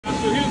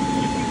So if you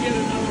get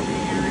another one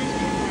here, he's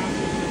going to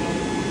process it up.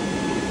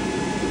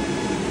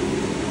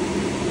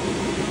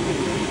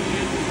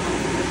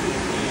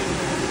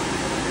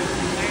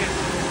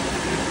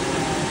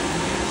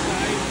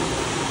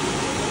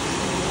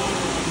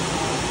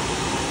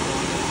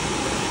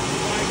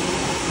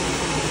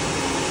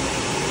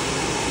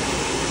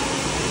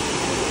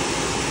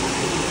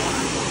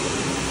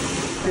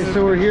 Okay,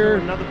 so we're here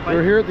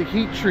at the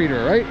heat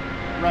treater, right?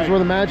 Right. This is where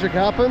the magic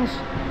happens?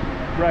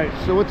 Right.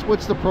 So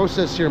what's the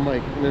process here,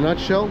 Mike, in a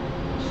nutshell?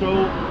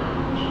 So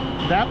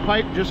that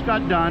pipe just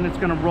got done. It's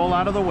going to roll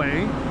out of the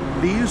way.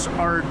 These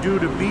are due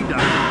to be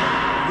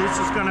done. This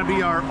is going to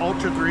be our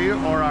Ultra 3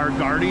 or our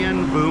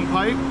Guardian boom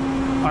pipe,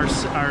 our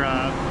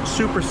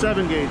Super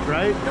 7 gauge,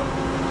 right?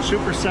 Yep.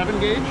 Super 7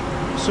 gauge.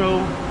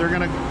 So they're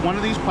going to, one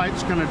of these pipes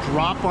is going to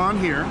drop on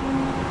here.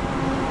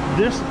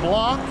 This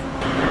block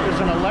is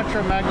an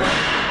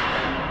electromagnetic.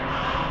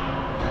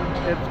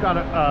 It's got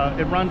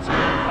it runs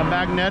a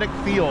magnetic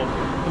field.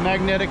 The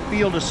magnetic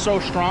field is so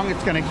strong,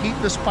 it's going to heat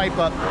this pipe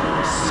up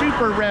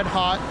super red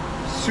hot,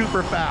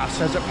 super fast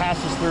as it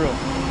passes through.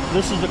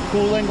 This is the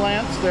cooling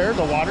lance there,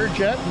 the water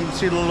jet. You can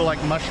see the little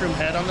like mushroom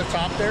head on the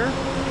top there.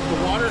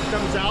 The water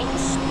comes out,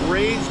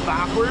 sprays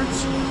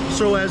backwards.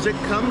 So as it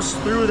comes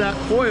through that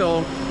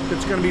coil,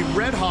 it's going to be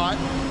red hot,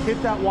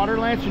 hit that water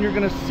lance, and you're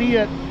going to see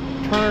it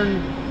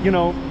turn, you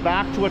know,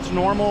 back to its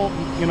normal,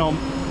 you know,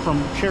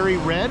 from cherry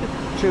red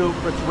to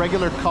its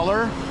regular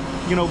color,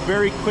 you know,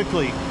 very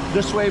quickly.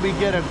 This way we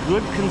get a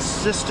good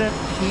consistent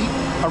heat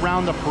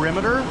around the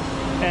perimeter,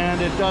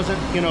 and it doesn't,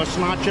 you know, it's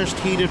not just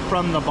heated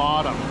from the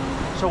bottom.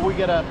 So we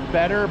get a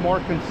better,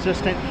 more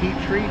consistent heat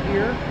treat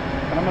here.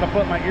 And I'm gonna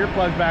put my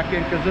earplugs back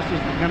in because this is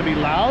gonna be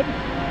loud,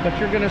 but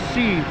you're gonna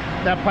see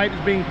that pipe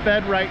is being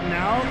fed right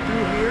now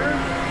through here.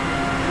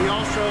 We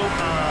also,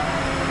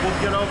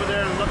 we'll get over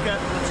there and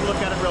let's look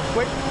at it real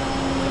quick.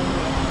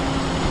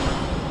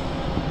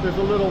 There's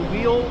a little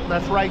wheel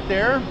that's right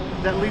there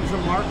that leaves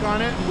a mark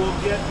on it. We'll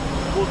get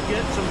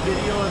some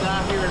video of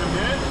that here in a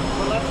minute.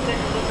 But let's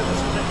take a look at this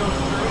as it goes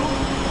through.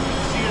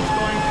 See, it's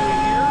going through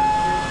here.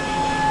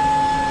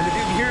 And if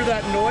you can hear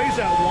that noise,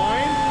 that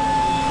whine,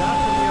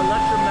 that's from the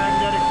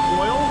electromagnetic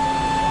coil.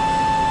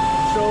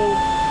 So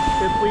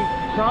if we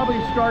probably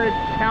started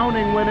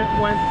counting when it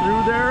went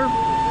through there,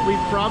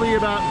 we'd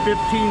probably about 15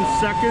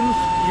 seconds.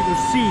 You can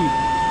see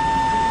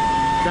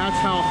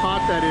that's how hot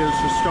that is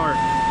to start.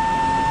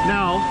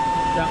 Now,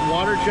 that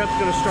water jet's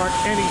gonna start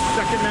any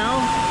second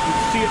now. You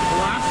can see it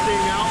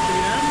blasting out the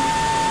end.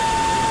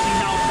 See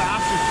how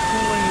fast it's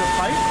cooling the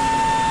pipe?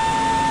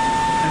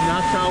 And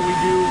that's how we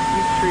do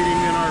heat treating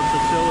in our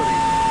facility.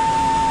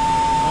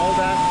 All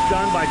that's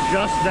done by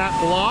just that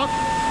block.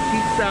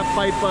 Heats that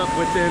pipe up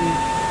within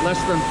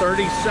less than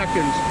 30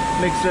 seconds,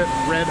 makes it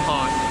red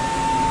hot.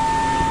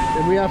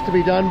 And we have to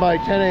be done by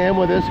 10 a.m.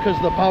 with this because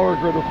of the power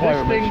grid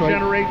requirements. This thing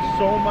generates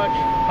so much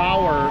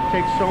power,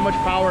 takes so much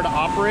power to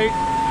operate.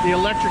 The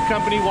electric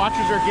company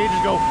watches our gauges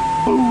go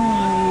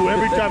boo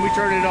every time we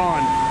turn it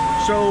on.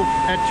 So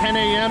at 10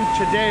 a.m.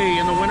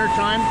 today in the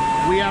wintertime,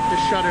 we have to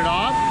shut it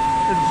off.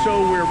 And so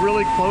we're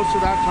really close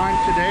to that time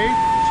today.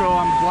 So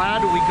I'm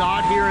glad we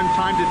got here in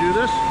time to do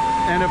this.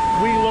 And if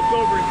we look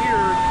over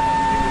here,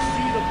 you can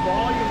see the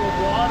volume of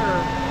water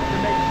to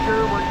make sure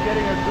we're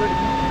getting a good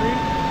heat treat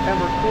and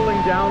we're cooling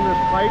down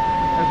this pipe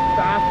as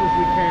fast as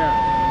we can.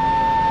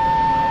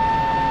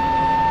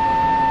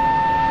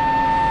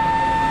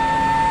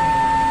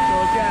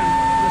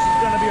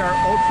 Our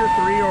Ultra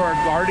 3 or our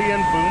Guardian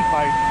boom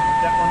pipe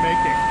that we're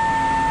making.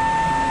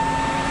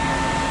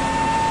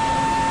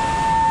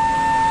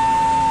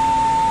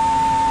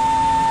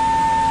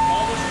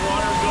 All this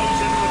water goes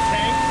into a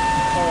tank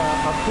or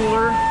a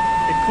cooler.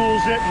 It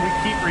cools it and we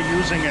keep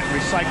reusing it,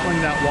 recycling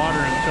that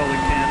water until we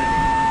can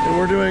anymore. And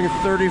we're doing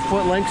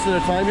 30-foot lengths at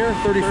a time here,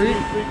 30 feet?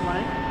 30 feet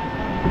length.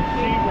 You can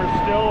see we're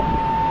still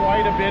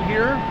quite a bit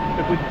here.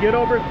 If we get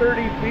over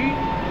 30 feet,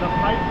 the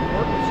pipe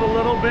warps a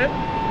little bit.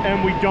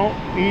 And we don't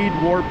need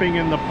warping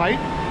in the pipe.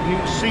 You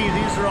can see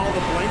these are all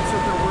the blanks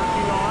that they're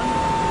working on.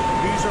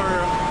 These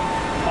are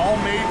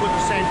all made with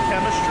the same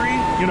chemistry.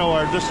 You know,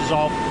 this is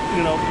all,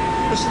 you know,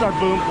 this is our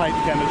boom pipe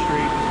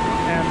chemistry.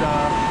 And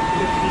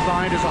it's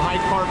designed as a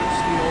high carbon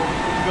steel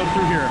to go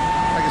through here.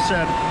 Like I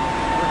said,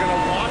 we're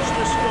gonna watch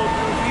this go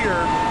through here.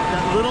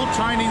 That little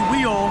tiny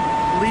wheel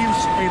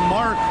leaves a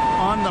mark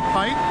on the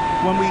pipe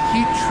when we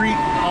heat treat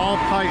all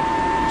pipe.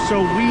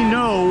 So we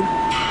know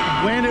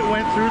when it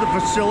went through the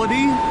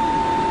facility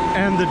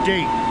and the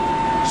date.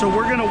 So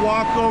we're gonna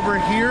walk over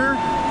here.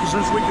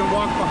 Since we can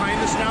walk behind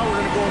us now,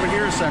 we're gonna go over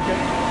here a second.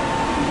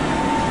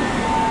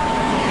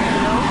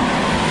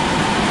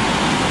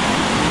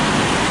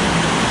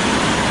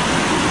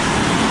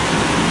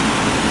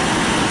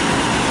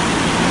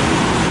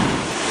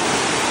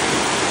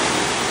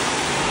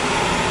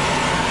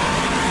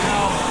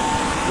 Now,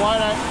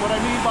 what I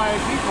mean by a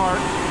heat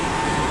mark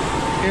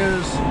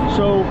is,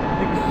 so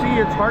you can see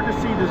it's hard to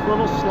see these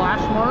little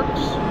slash marks.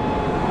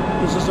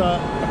 This is a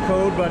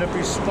code, but if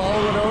we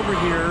follow it over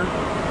here,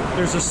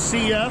 there's a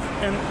CF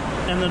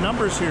and the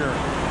numbers here.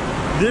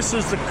 this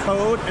is the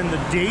code and the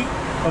date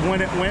of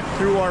when it went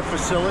through our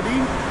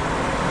facility,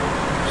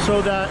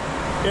 so that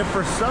if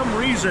for some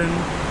reason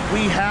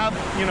we have,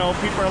 you know,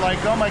 people are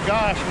like, oh my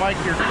gosh, Mike,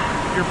 your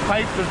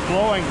pipe is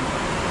blowing.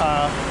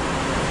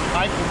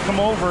 I can come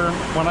over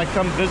when I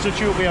come visit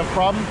you if we have a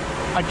problem.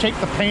 I take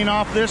the paint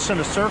off this in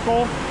a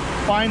circle,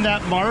 find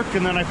that mark,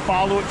 and then I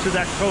follow it to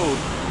that code.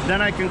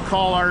 Then I can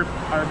call our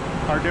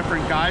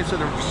different guys at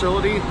the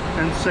facility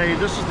and say,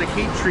 this is the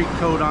heat treat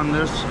code on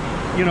this.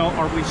 You know,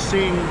 are we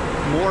seeing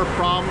more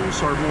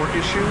problems or more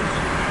issues?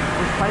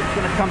 This pipe's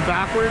gonna come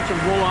backwards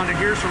and roll onto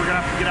here, so we're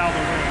gonna have to get out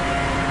of the way.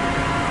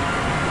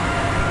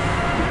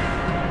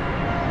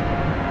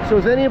 So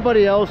is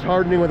anybody else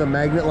hardening with a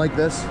magnet like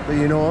this that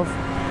you know of?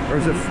 Or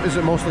is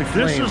it mostly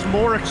flame? This is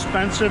more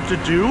expensive to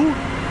do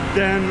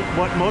than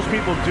what most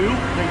people do.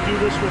 They do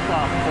this with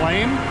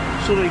flame.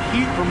 So they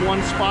heat from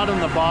one spot on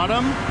the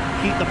bottom,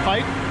 heat the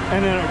pipe,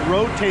 and then it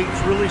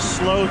rotates really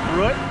slow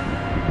through it.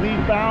 We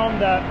found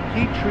that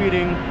heat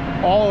treating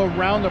all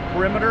around the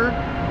perimeter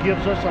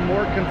gives us a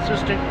more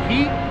consistent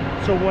heat.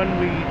 So when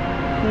we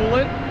cool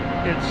it,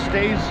 it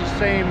stays the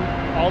same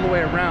all the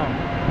way around.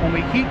 When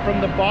we heat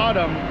from the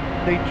bottom,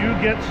 they do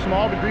get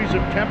small degrees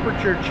of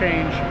temperature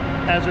change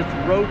as it's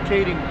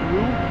rotating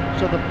through,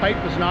 so the pipe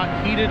is not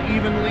heated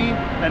evenly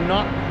and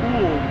not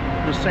cooled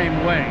the same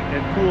way.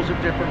 It cools at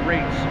different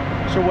rates.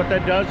 So what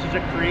that does is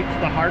it creates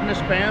the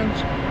hardness bands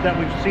that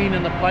we've seen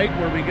in the pipe,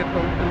 where we get the,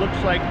 it looks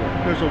like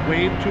there's a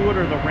wave to it,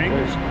 or the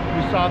rings.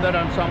 We saw that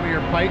on some of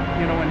your pipe,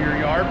 you know, in your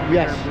yard.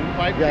 Yes. Your boom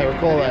pipe. Yeah, I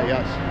recall that,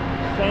 yes.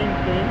 Same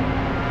thing.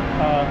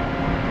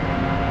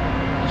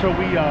 So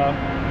we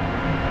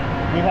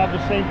have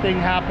the same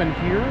thing happen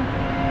here.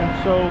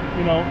 And so,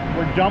 you know,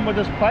 we're done with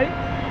this pipe.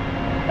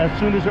 As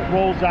soon as it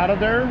rolls out of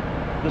there,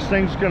 this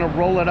thing's gonna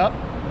roll it up,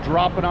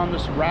 drop it on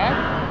this rack.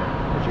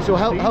 So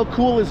how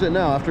cool is it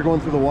now after going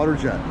through the water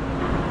jet?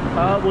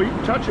 Well, you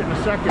can touch it in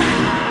a second.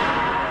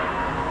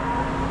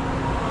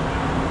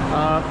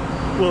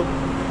 We'll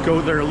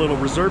go there a little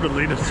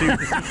reservedly to see,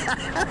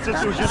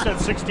 since it was just at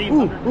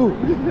 1600. Ooh.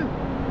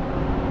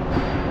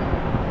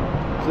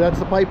 So that's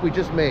the pipe we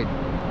just made.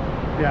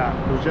 Yeah,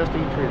 it was just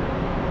heat treated.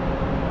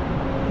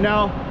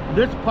 Now,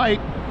 this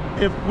pipe,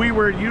 if we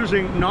were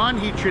using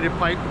non-heat treated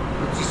pipe,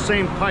 it's the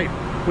same pipe.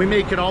 We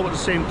make it all with the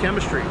same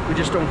chemistry. We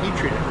just don't heat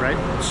treat it, right?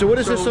 So what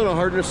is this on a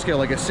hardness scale?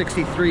 Like a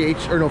 63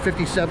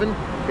 57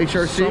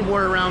 HRC?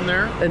 Somewhere around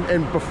there.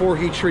 And before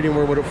heat treating,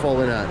 where would it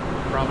fall in at?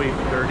 Probably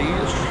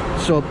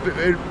 30-ish. So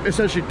it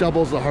essentially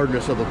doubles the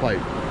hardness of the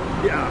pipe.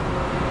 Yeah.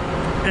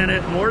 And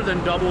it more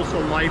than doubles the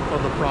life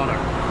of the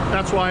product.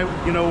 That's why,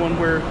 you know, when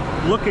we're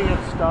looking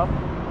at stuff,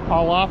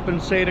 I'll often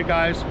say to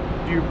guys,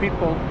 do your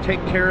people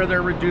take care of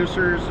their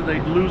reducers? Do they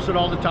lose it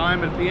all the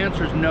time? If the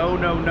answer is no,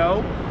 no,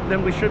 no,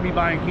 then we should be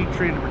buying heat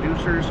treated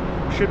reducers.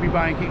 We should be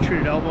buying heat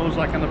treated elbows,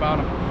 like on the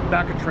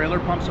back of trailer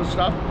pumps and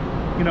stuff.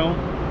 You know,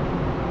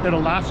 it'll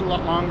last a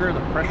lot longer.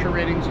 The pressure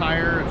rating's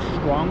higher. It's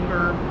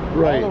stronger.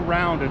 Right. All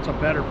around, it's a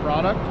better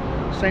product.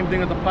 Same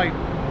thing with the pipe.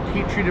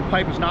 Heat treated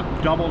pipe is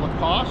not double the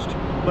cost,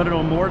 but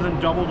it'll more than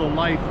double the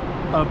life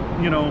of,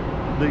 you know,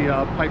 the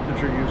pipe that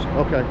you're using.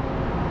 Okay.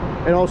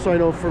 And also I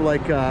know for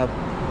like a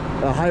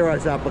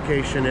high-rise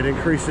application, it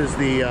increases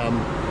the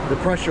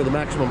pressure, the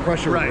maximum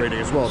pressure rating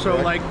as well. So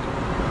correct? like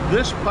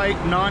this pipe,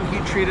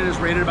 non-heat treated, is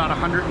rated about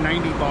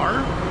 190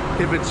 bar.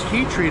 If it's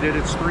heat treated,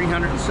 it's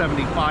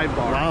 375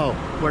 bar. Wow.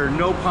 Where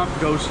no pump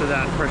goes to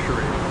that pressure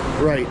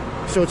rating.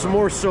 Right. So it's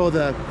more so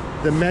the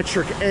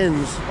metric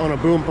ends on a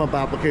boom pump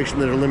application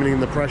that are limiting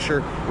the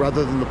pressure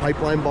rather than the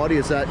pipeline body.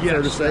 Is that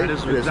fair to say?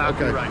 Yes, that is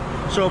exactly right.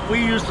 So if we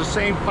use the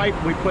same pipe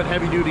and we put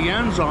heavy duty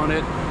ends on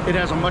it, it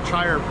has a much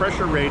higher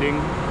pressure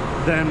rating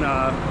than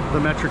the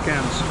metric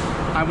ends.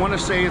 I want to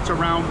say it's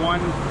around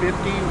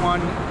 150,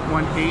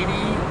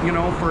 180, you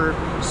know, for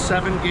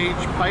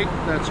 7-gauge pipe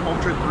that's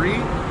Ultra 3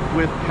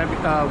 with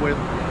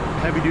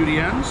heavy duty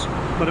ends.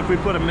 But if we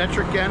put a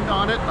metric end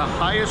on it, the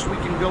highest we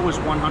can go is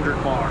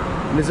 100 bar.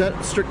 And is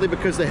that strictly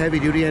because the heavy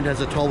duty end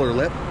has a taller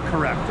lip?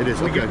 Correct. It is.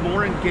 We okay. get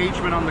more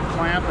engagement on the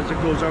clamp as it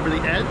goes over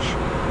the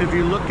edge. If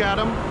you look at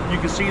them, you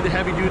can see the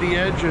heavy duty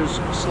edge is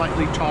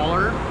slightly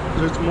taller.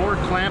 There's more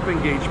clamp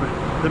engagement.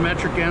 The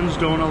metric ends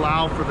don't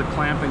allow for the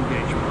clamp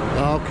engagement.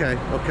 Okay,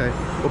 okay.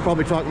 We'll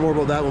probably talk more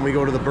about that when we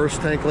go to the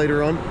burst tank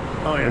later on.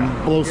 Oh yeah.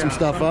 And blow some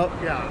stuff up.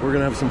 Yeah. We're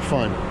gonna have some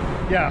fun.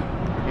 Yeah.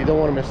 You don't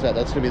want to miss that.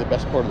 That's gonna be the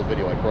best part of the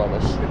video, I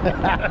promise.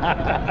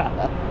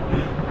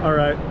 All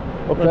right.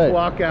 Okay. Let's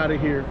walk out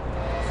of here.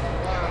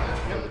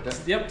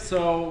 Yep,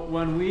 so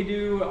when we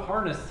do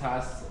harness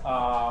tests,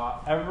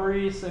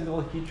 every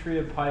single heat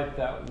treated pipe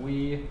that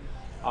we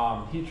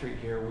heat treat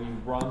here, we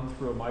run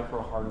through a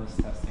micro hardness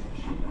testing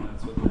machine, and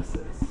that's what this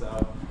is.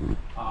 So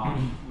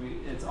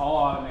it's all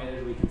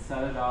automated, we can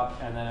set it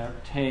up, and then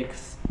it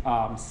takes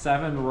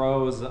 7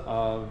 rows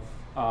of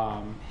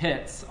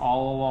hits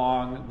all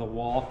along the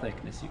wall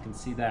thickness. You can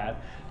see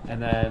that,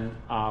 and then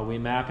we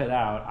map it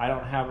out. I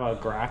don't have a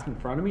graph in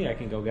front of me, I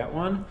can go get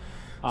one.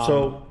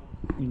 So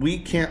we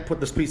can't put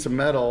this piece of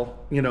metal,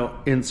 you know,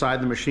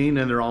 inside the machine,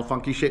 and they're all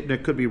funky shaped, and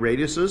it could be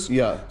radiuses.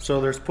 Yeah.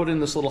 So there's put in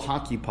this little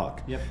hockey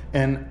puck. Yep.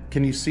 And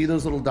can you see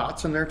those little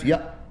dots in there too?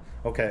 Yep.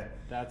 Okay.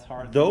 That's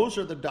hard. Those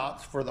are the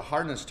dots for the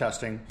hardness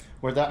testing,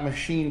 where that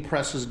machine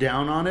presses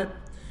down on it,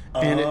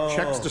 and it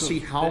checks to see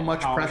how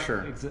much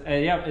pressure.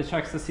 Yeah, it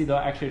checks to see the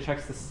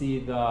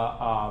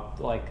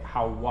like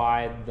how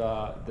wide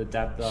the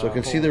depth. So it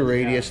can see the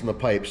radius in the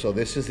pipe. So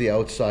this is the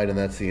outside, and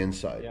that's the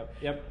inside.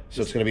 Yep.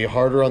 So it's going to be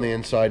harder on the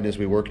inside, and as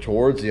we work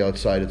towards the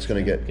outside, it's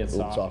going to get a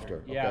little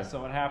softer. Yeah. Okay.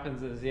 So what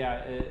happens is,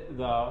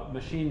 the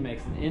machine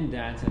makes an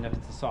indent, and if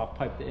it's a soft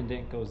pipe, the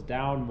indent goes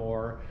down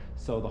more,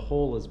 so the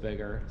hole is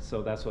bigger.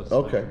 So that's what's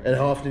Okay. And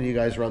how often do you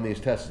guys run these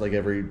tests? Like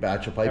every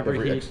batch of pipe?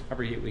 Every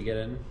heat we get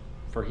in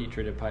for heat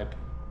treated pipe.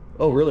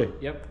 Oh, really?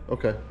 Yep.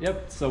 Okay.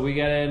 Yep. So we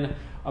get in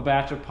a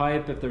batch of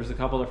pipe. If there's a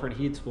couple different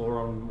heats, we'll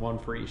run one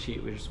for each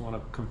heat. We just want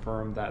to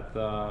confirm that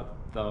the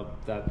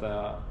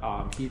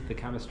heat, the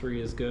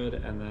chemistry is good,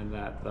 and then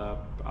that the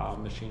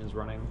machine is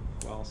running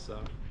well. So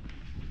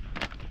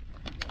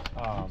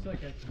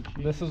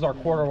this is our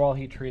quarter wall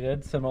heat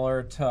treated,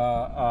 similar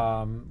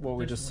to what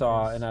we just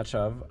saw in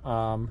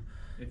Etchev.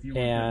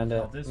 And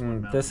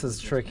this is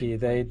tricky.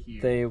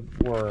 They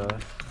were.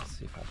 Let's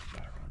see if I can.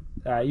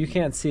 You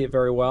can't see it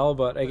very well,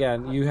 but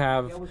again, you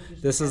have,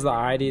 this is the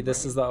ID,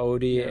 this is the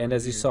OD, and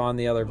as you saw in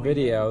the other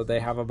video, they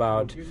have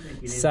about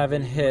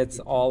 7 hits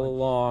all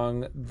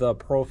along the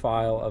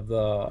profile of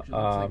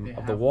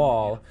the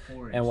wall.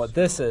 And what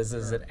this is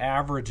it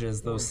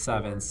averages those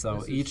 7.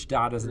 So each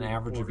dot is an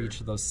average of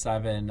each of those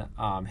 7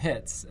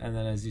 hits. And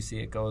then as you see,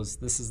 it goes,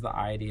 this is the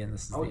ID and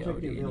this is the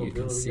OD. And you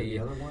can see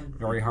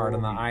very hard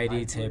on the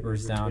ID,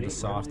 tapers down to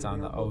soft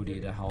on the OD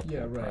to help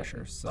hold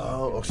pressure.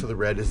 So the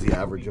red is the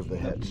average of the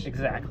hits.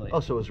 Exactly. Oh,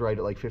 so it was right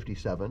at like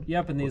 57.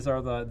 Yep, and these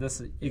are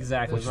this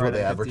exactly. Which is what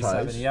they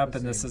advertise. Yep,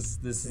 and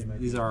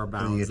these are our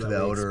bounds. And you get to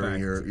the outer,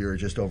 you're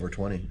just over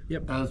 20.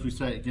 Yep. As we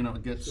say, you know,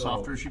 it gets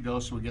softer as you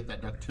go, so we get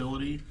that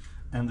ductility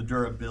and the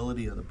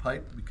durability of the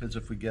pipe, because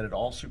if we get it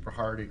all super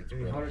hard, it gets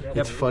brittle.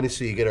 It's funny,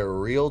 so you get a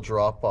real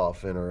drop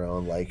off in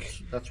around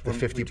like the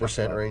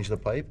 50% range of the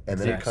pipe, and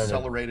then it kind of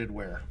accelerated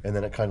wear, and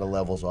then it kind of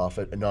levels off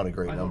it, and not a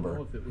great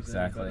number.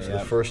 Exactly. So the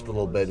first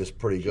little bit is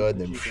pretty good,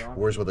 and then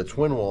whereas with a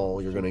twin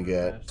wall, you're going to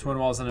get twin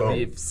wall is going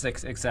to be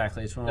 6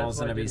 exactly. Twin wall is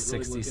going to be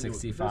 60,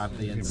 65.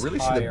 The you really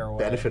see the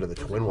benefit of the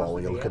twin wall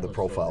when you look at the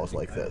profiles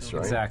like this,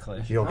 right?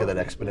 Exactly. You don't get that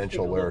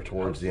exponential wear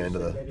towards the end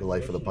of the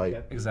life of the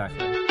pipe.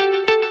 Exactly.